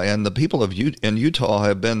Utah. And the people in Utah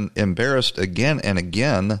have been embarrassed again and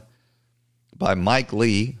again by Mike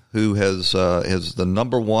Lee, who is the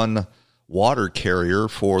number one water carrier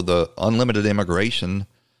for the unlimited immigration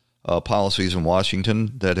policies in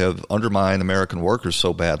Washington that have undermined American workers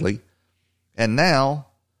so badly. And now,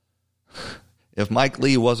 if Mike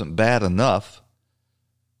Lee wasn't bad enough,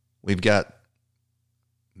 we've got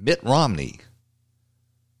Mitt Romney,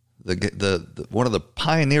 the one of the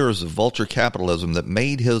pioneers of vulture capitalism that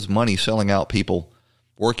made his money selling out people,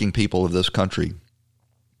 working people of this country,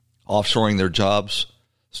 offshoring their jobs,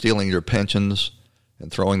 stealing their pensions,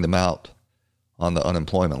 and throwing them out on the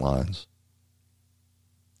unemployment lines.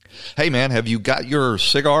 Hey, man, have you got your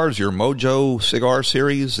cigars, your Mojo cigar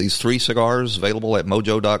series? These 3 cigars available at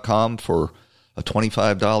mojo.com for a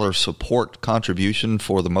 $25 support contribution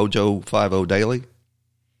for the Mojo 50 Daily.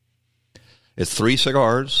 It's 3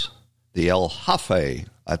 cigars. The El Jefe,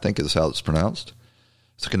 I think is how it's pronounced.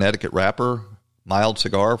 It's a Connecticut wrapper, mild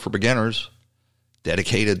cigar for beginners,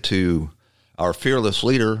 dedicated to our fearless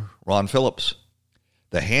leader, Ron Phillips.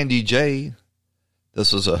 The Handy J,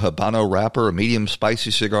 this is a Habano wrapper, a medium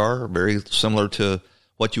spicy cigar, very similar to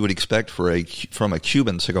what you would expect from a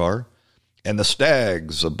Cuban cigar. And the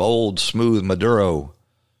Stags, a bold, smooth Maduro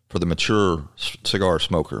for the mature cigar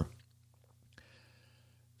smoker.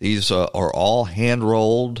 These are all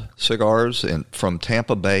hand-rolled cigars from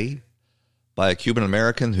Tampa Bay by a Cuban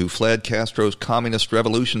American who fled Castro's communist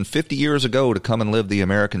revolution 50 years ago to come and live the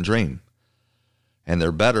American dream. And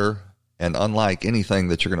they're better and unlike anything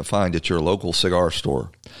that you're going to find at your local cigar store.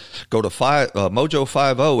 Go to Mojo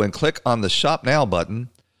 50 and click on the Shop Now button.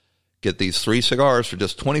 Get these 3 cigars for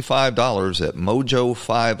just $25 at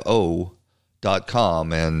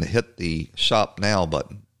mojo50.com and hit the Shop Now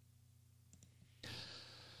button.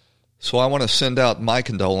 So I want to send out my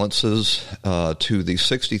condolences to the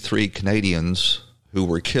 63 Canadians who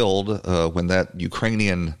were killed when that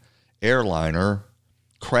Ukrainian airliner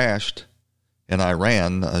crashed in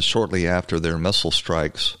Iran shortly after their missile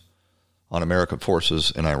strikes on American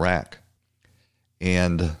forces in Iraq.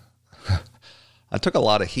 And I took a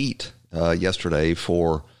lot of heat yesterday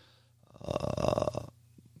for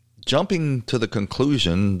jumping to the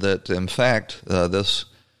conclusion that, in fact, this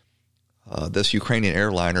Ukrainian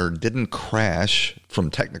airliner didn't crash from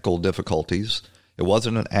technical difficulties. It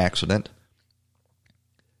wasn't an accident.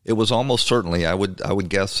 It was almost certainly, I would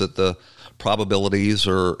guess that the probabilities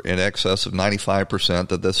are in excess of 95%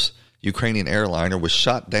 that this Ukrainian airliner was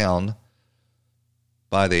shot down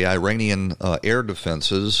by the Iranian air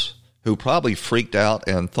defenses, who probably freaked out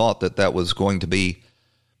and thought that that was going to be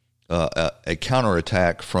a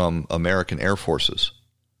counterattack from American air forces.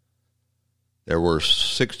 There were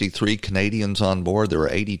 63 Canadians on board. There were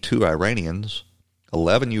 82 Iranians,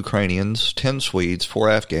 11 Ukrainians, 10 Swedes, 4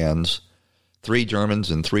 Afghans, 3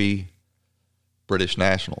 Germans, and 3 British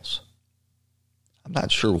nationals. I'm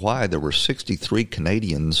not sure why there were 63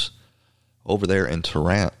 Canadians over there in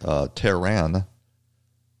Tehran,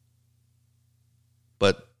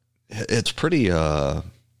 but it's pretty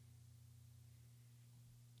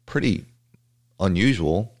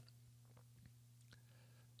unusual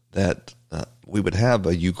that we would have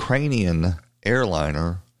a Ukrainian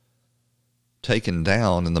airliner taken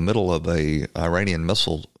down in the middle of a Iranian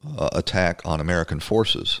missile attack on American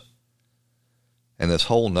forces. And this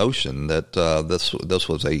whole notion that this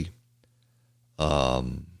was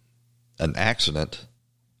an accident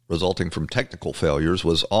resulting from technical failures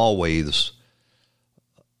was always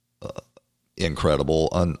incredible,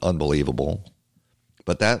 unbelievable.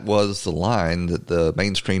 But that was the line that the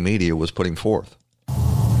mainstream media was putting forth.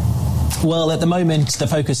 Well, at the moment, the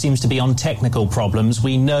focus seems to be on technical problems.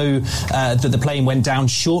 We know that the plane went down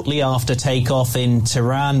shortly after takeoff in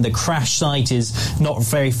Tehran. The crash site is not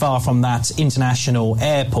very far from that international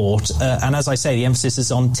airport. And as I say, the emphasis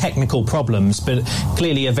is on technical problems, but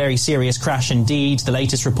clearly a very serious crash indeed. The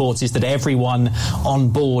latest reports is that everyone on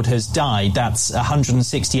board has died. That's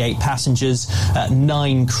 168 passengers,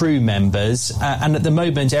 9 crew members. And at the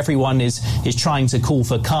moment, everyone is trying to call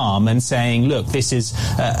for calm and saying, look, this is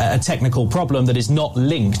a technical problem that is not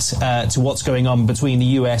linked to what's going on between the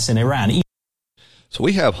U.S. and Iran. So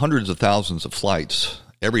we have hundreds of thousands of flights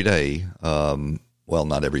every day, well,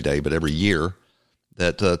 not every day, but every year,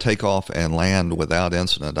 that take off and land without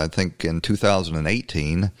incident. I think in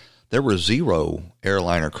 2018, there were 0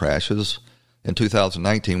 airliner crashes. In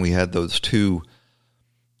 2019, we had those 2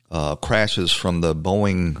 crashes from the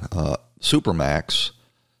Boeing Supermax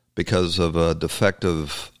because of a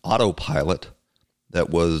defective autopilot that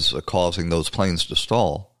was causing those planes to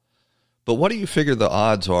stall. But what do you figure the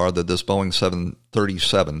odds are that this Boeing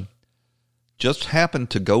 737 just happened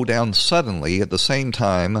to go down suddenly at the same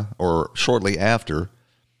time or shortly after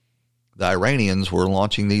the Iranians were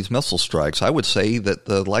launching these missile strikes? I would say that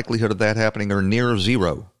the likelihood of that happening are near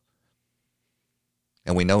 0.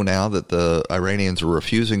 And we know now that the Iranians are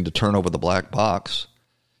refusing to turn over the black box.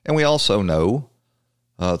 And we also know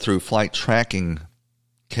through flight tracking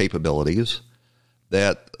capabilities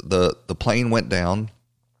that the plane went down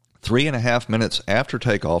 3.5 minutes after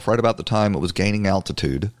takeoff, right about the time it was gaining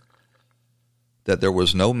altitude, that there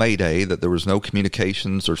was no mayday, that there was no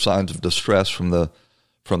communications or signs of distress from the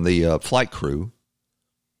flight crew,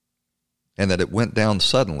 and that it went down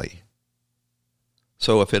suddenly.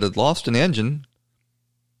 So if it had lost an engine,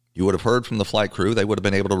 you would have heard from the flight crew. They would have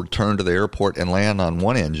been able to return to the airport and land on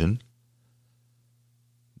one engine.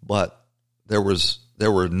 But there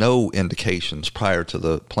were no indications prior to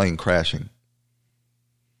the plane crashing.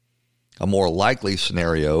 A more likely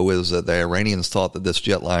scenario is that the Iranians thought that this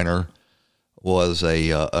jetliner was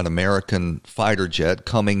an American fighter jet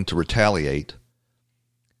coming to retaliate,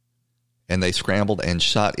 and they scrambled and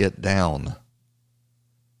shot it down.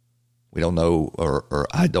 We don't know, or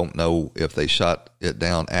I don't know if they shot it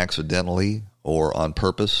down accidentally or on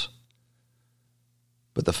purpose,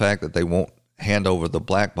 but the fact that they won't hand over the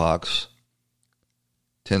black box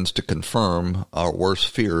tends to confirm our worst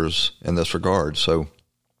fears in this regard. So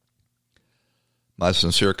my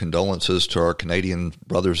sincere condolences to our Canadian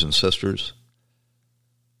brothers and sisters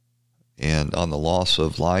and on the loss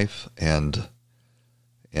of life. And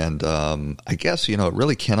I guess, it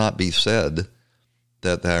really cannot be said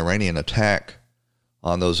that the Iranian attack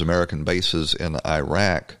on those American bases in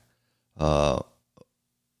Iraq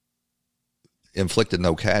inflicted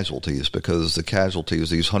no casualties, because the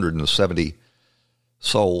casualties, these 170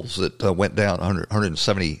 souls that went down,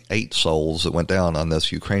 178 souls that went down on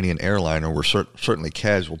this Ukrainian airliner were certainly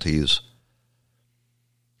casualties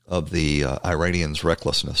of the Iranians'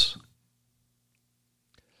 recklessness.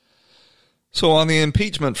 So on the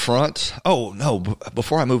impeachment front,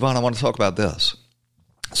 before I move on, I want to talk about this.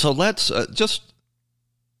 So let's just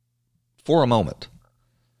for a moment,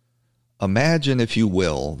 imagine, if you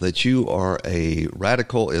will, that you are a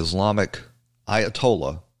radical Islamic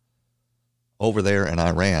Ayatollah over there in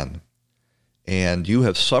Iran, and you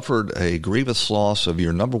have suffered a grievous loss of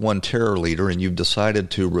your number one terror leader, and you've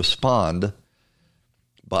decided to respond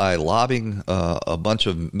by lobbing a bunch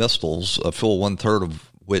of missiles, a full one-third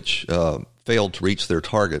of which failed to reach their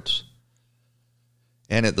targets.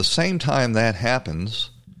 And at the same time that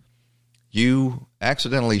happens, you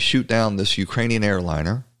accidentally shoot down this Ukrainian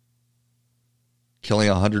airliner, killing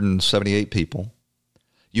 178 people.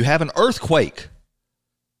 You have an earthquake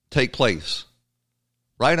take place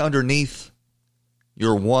right underneath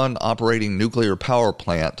your one operating nuclear power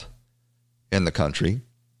plant in the country.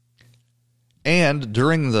 And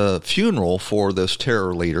during the funeral for this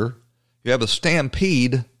terror leader, you have a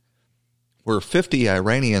stampede where 50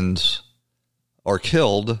 Iranians are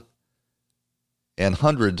killed and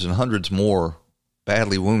hundreds more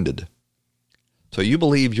badly wounded. So you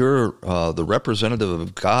believe you're the representative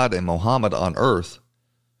of God and Muhammad on earth,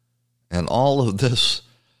 and all of this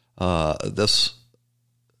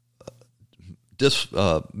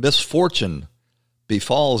misfortune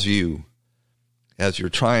befalls you as you're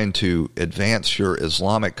trying to advance your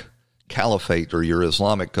Islamic caliphate or your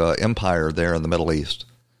Islamic empire there in the Middle East.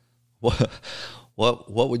 What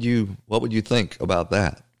would you think about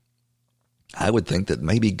that? I would think that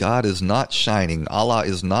maybe God is not shining. Allah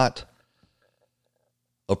is not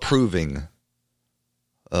approving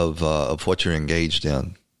of what you're engaged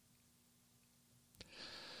in.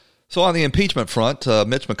 So on the impeachment front,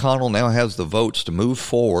 Mitch McConnell now has the votes to move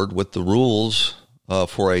forward with the rules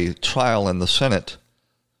for a trial in the Senate,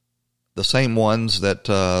 the same ones that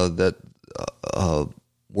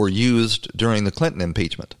were used during the Clinton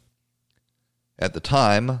impeachment. At the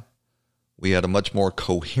time, we had a much more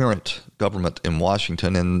coherent government in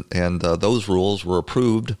Washington, and those rules were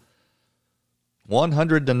approved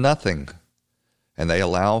 100-0, and they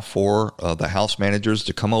allow for the House managers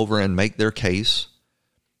to come over and make their case,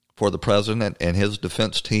 for the president and his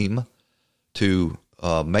defense team to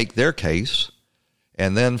make their case,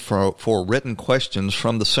 and then for written questions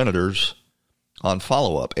from the senators on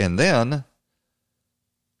follow-up. And then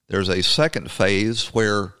there's a second phase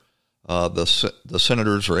where the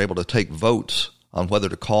senators are able to take votes on whether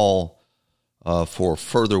to call for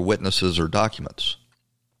further witnesses or documents.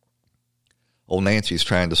 Old Nancy's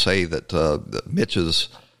trying to say that Mitch is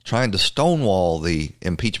trying to stonewall the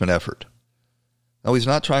impeachment effort. No, he's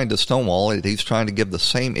not trying to stonewall it. He's trying to give the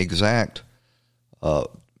same exact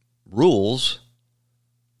rules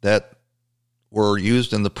that were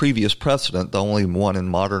used in the previous precedent, the only one in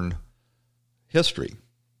modern history.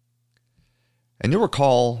 And you'll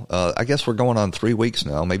recall, I guess we're going on 3 weeks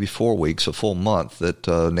now, maybe 4 weeks, a full month, that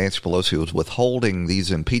Nancy Pelosi was withholding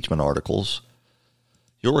these impeachment articles.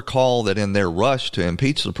 You'll recall that in their rush to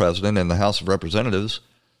impeach the president in the House of Representatives,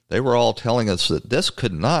 they were all telling us that this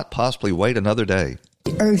could not possibly wait another day.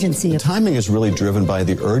 The urgency. Timing is really driven by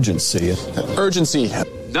the urgency. Urgency.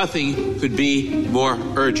 Nothing could be more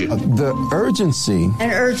urgent. The urgency.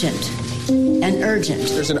 And urgent. And urgent.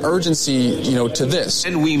 There's an urgency, to this.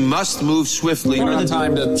 And we must move swiftly. Not the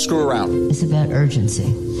time to screw around. It's about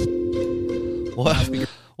urgency.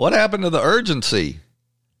 What happened to the urgency?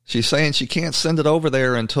 She's saying she can't send it over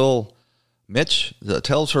there until Mitch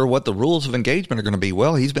tells her what the rules of engagement are going to be.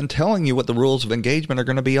 Well, he's been telling you what the rules of engagement are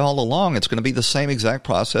going to be all along. It's going to be the same exact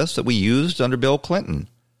process that we used under Bill Clinton.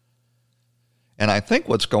 And I think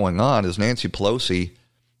what's going on is Nancy Pelosi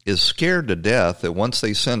is scared to death that once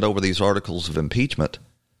they send over these articles of impeachment,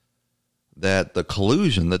 that the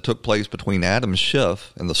collusion that took place between Adam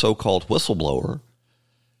Schiff and the so-called whistleblower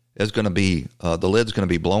is going to be, the lid's going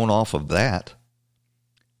to be blown off of that.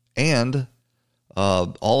 And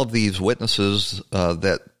all of these witnesses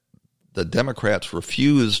that the Democrats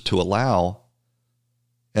refused to allow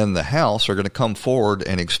in the House are going to come forward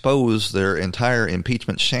and expose their entire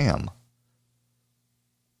impeachment sham.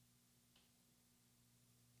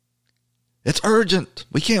 It's urgent.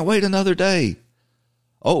 We can't wait another day.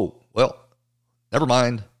 Oh, well, never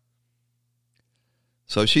mind.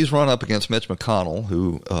 So she's run up against Mitch McConnell,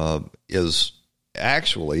 who is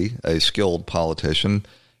actually a skilled politician.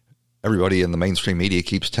 Everybody in the mainstream media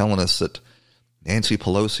keeps telling us that Nancy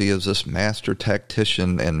Pelosi is this master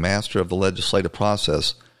tactician and master of the legislative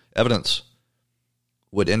process. Evidence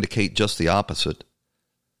would indicate just the opposite.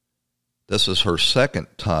 This is her second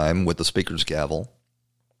time with the Speaker's gavel.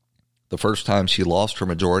 The first time she lost her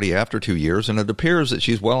majority after 2 years, and it appears that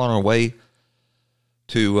she's well on her way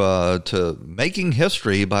to making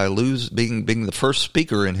history by being the first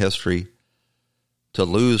speaker in history to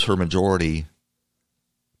lose her majority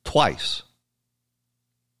twice.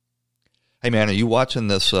 Hey man, are you watching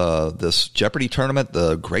this this Jeopardy tournament,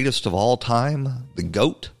 the greatest of all time, the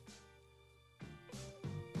GOAT?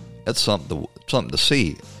 That's something to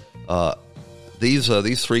see.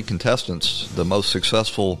 These three contestants, the most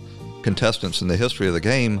successful contestants in the history of the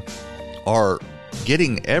game, are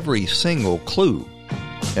getting every single clue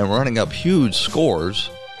and running up huge scores.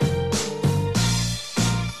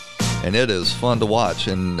 And it is fun to watch.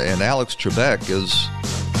 And Alex Trebek is,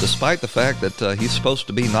 despite the fact that he's supposed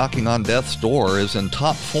to be knocking on death's door, is in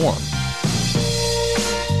top form.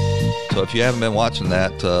 So if you haven't been watching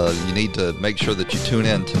that, you need to make sure that you tune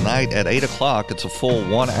in tonight at 8 o'clock. It's a full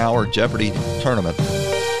 1-hour Jeopardy tournament.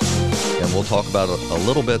 And we'll talk about a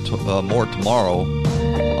little bit more tomorrow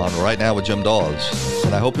on Right Now with Jim Dawes.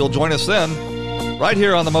 And I hope you'll join us then, right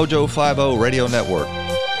here on the Mojo 50 Radio Network.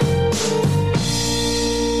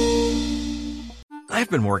 I've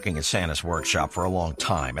been working at Santa's workshop for a long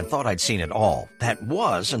time and thought I'd seen it all. That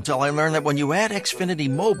was until I learned that when you add Xfinity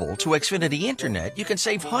Mobile to Xfinity Internet, you can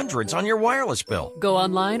save hundreds on your wireless bill. Go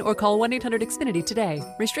online or call 1-800-XFINITY today.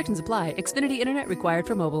 Restrictions apply. Xfinity Internet required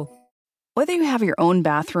for mobile. Whether you have your own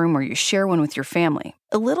bathroom or you share one with your family,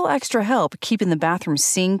 a little extra help keeping the bathroom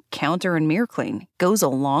sink, counter, and mirror clean goes a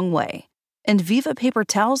long way. And Viva paper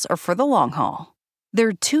towels are for the long haul.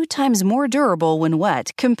 They're 2 times more durable when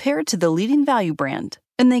wet compared to the leading value brand.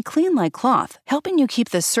 And they clean like cloth, helping you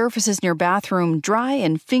keep the surfaces in your bathroom dry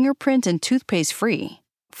and fingerprint and toothpaste free.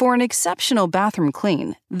 For an exceptional bathroom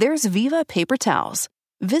clean, there's Viva paper towels.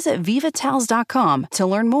 Visit vivatowels.com to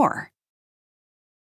learn more.